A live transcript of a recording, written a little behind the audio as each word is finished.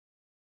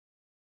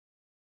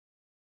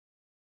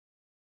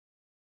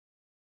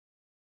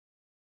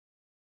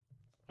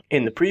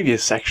In the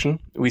previous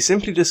section, we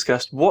simply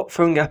discussed what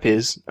PhoneGap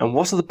is and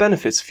what are the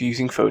benefits of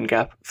using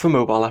PhoneGap for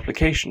mobile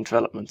application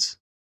development.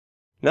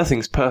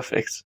 Nothing's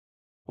perfect.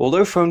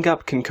 Although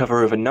PhoneGap can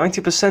cover over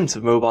 90%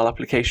 of mobile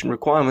application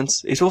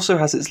requirements, it also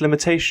has its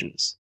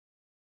limitations.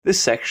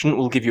 This section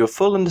will give you a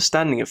full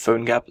understanding of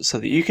PhoneGap so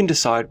that you can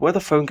decide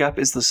whether PhoneGap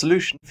is the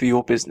solution for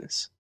your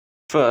business.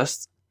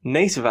 First,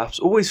 native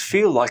apps always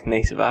feel like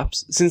native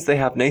apps since they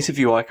have native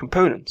UI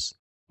components,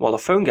 while a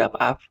PhoneGap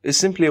app is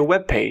simply a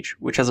web page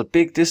which has a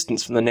big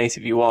distance from the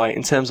native UI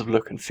in terms of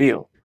look and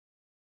feel.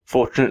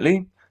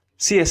 Fortunately,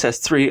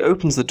 CSS3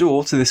 opens the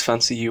door to this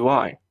fancy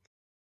UI.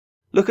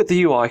 Look at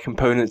the UI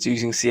components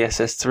using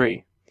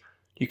CSS3.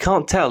 You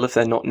can't tell if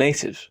they're not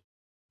native.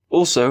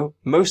 Also,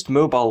 most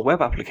mobile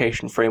web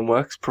application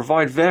frameworks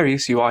provide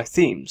various UI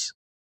themes.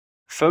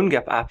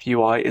 PhoneGap app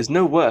UI is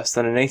no worse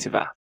than a native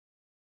app.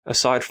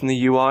 Aside from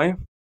the UI,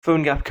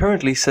 PhoneGap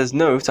currently says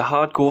no to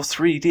hardcore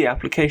 3D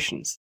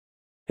applications.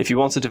 If you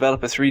want to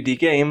develop a 3D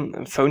game,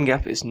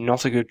 PhoneGap is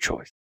not a good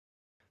choice.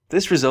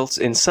 This results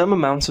in some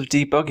amount of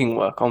debugging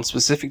work on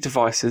specific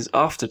devices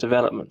after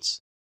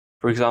development.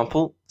 For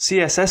example,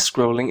 CSS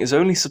scrolling is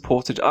only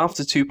supported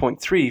after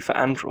 2.3 for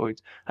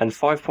Android and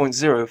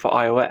 5.0 for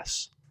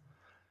iOS.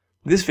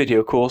 This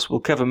video course will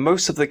cover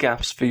most of the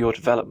gaps for your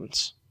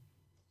development.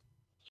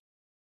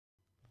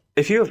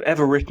 If you have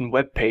ever written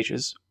web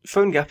pages,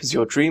 PhoneGap is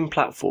your dream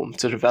platform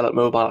to develop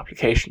mobile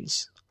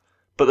applications.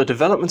 But the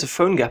development of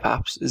PhoneGap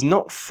apps is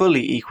not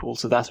fully equal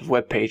to that of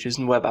web pages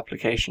and web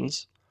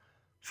applications.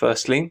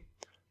 Firstly,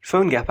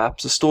 PhoneGap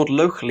apps are stored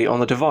locally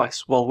on the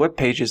device, while web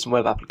pages and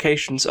web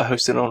applications are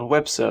hosted on a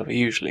web server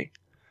usually.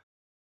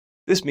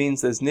 This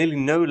means there's nearly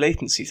no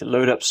latency to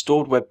load up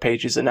stored web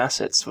pages and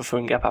assets for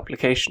PhoneGap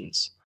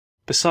applications.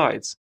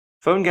 Besides,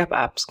 PhoneGap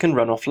apps can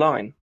run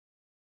offline.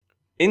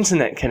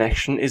 Internet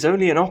connection is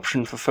only an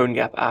option for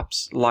PhoneGap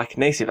apps like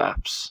native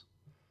apps.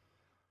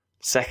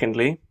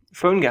 Secondly,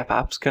 PhoneGap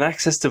apps can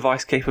access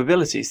device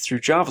capabilities through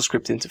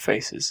JavaScript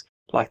interfaces,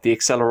 like the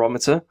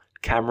accelerometer,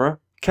 camera,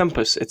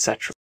 compass,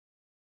 etc.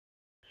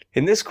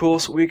 In this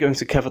course, we're going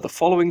to cover the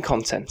following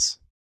contents.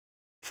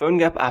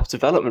 PhoneGap app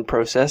development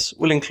process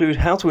will include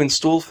how to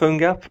install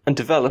PhoneGap and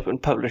develop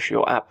and publish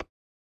your app.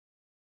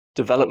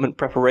 Development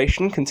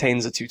preparation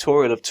contains a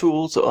tutorial of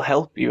tools that will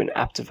help you in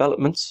app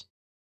development.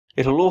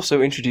 It will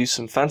also introduce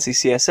some fancy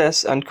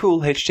CSS and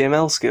cool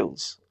HTML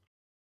skills.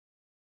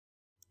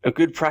 A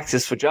good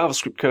practice for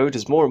JavaScript code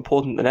is more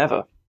important than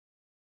ever.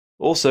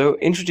 Also,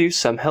 introduce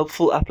some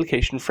helpful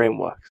application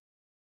frameworks.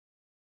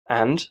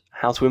 And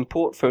how to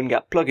import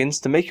PhoneGap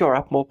plugins to make your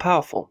app more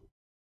powerful.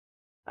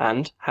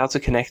 And how to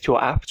connect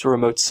your app to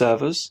remote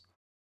servers.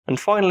 And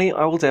finally,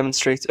 I will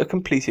demonstrate a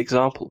complete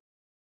example.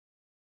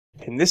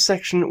 In this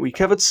section, we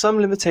covered some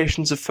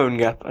limitations of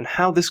PhoneGap and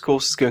how this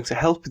course is going to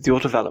help with your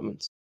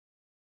development.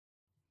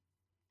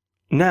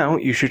 Now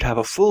you should have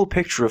a full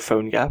picture of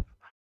PhoneGap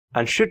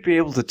and should be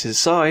able to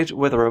decide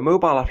whether a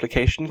mobile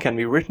application can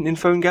be written in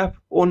PhoneGap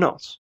or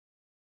not.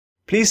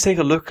 Please take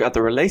a look at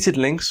the related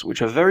links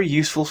which are very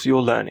useful for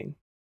your learning.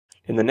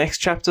 In the next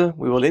chapter,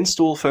 we will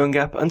install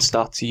PhoneGap and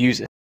start to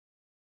use it.